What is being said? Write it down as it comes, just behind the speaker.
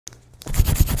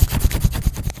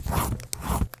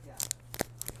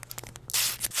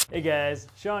Hey guys,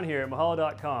 Sean here at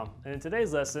Mahalo.com, and in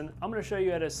today's lesson, I'm going to show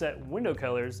you how to set window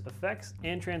colors, effects,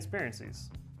 and transparencies.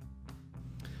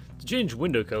 To change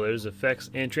window colors, effects,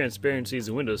 and transparencies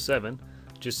in Windows 7,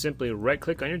 just simply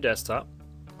right-click on your desktop,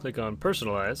 click on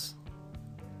Personalize,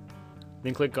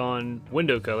 then click on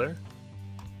Window Color.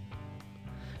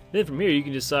 Then from here you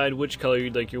can decide which color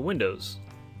you'd like your windows.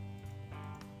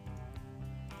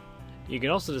 You can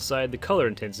also decide the color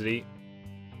intensity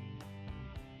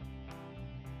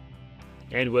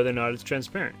and whether or not it's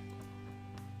transparent.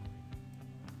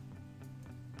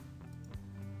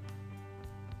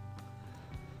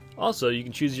 Also, you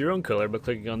can choose your own color by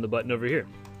clicking on the button over here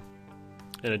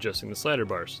and adjusting the slider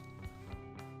bars.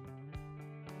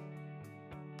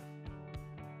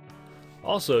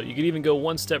 Also, you can even go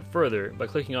one step further by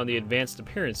clicking on the Advanced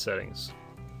Appearance settings.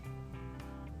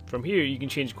 From here, you can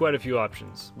change quite a few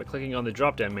options by clicking on the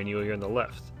drop-down menu here on the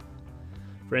left.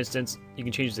 For instance, you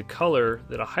can change the color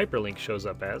that a hyperlink shows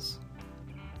up as.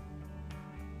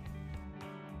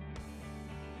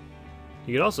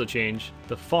 You can also change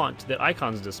the font that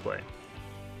icons display.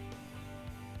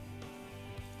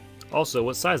 Also,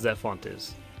 what size that font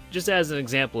is, just as an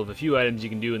example of a few items you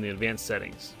can do in the advanced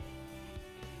settings.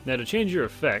 Now to change your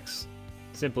effects,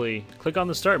 simply click on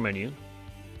the Start menu,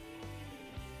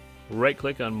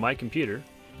 right-click on My Computer,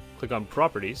 click on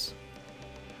Properties.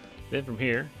 Then from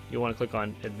here, you'll want to click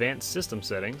on Advanced System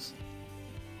Settings,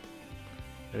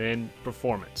 and then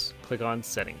Performance. Click on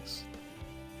Settings.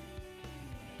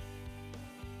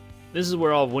 This is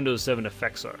where all of Windows 7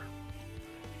 effects are.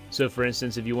 So for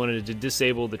instance, if you wanted to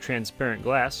disable the transparent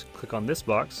glass, click on this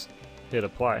box, hit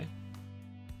Apply,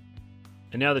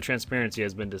 and now the transparency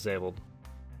has been disabled.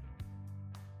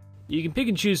 You can pick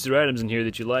and choose through items in here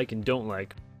that you like and don't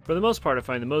like. For the most part, I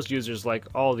find that most users like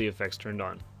all the effects turned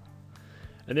on.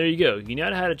 And there you go, you now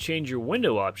know how to change your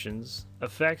window options,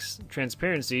 effects,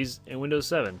 transparencies in Windows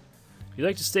 7. If you'd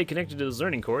like to stay connected to this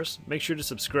learning course, make sure to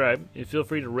subscribe and feel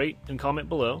free to rate and comment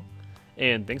below.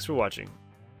 And thanks for watching.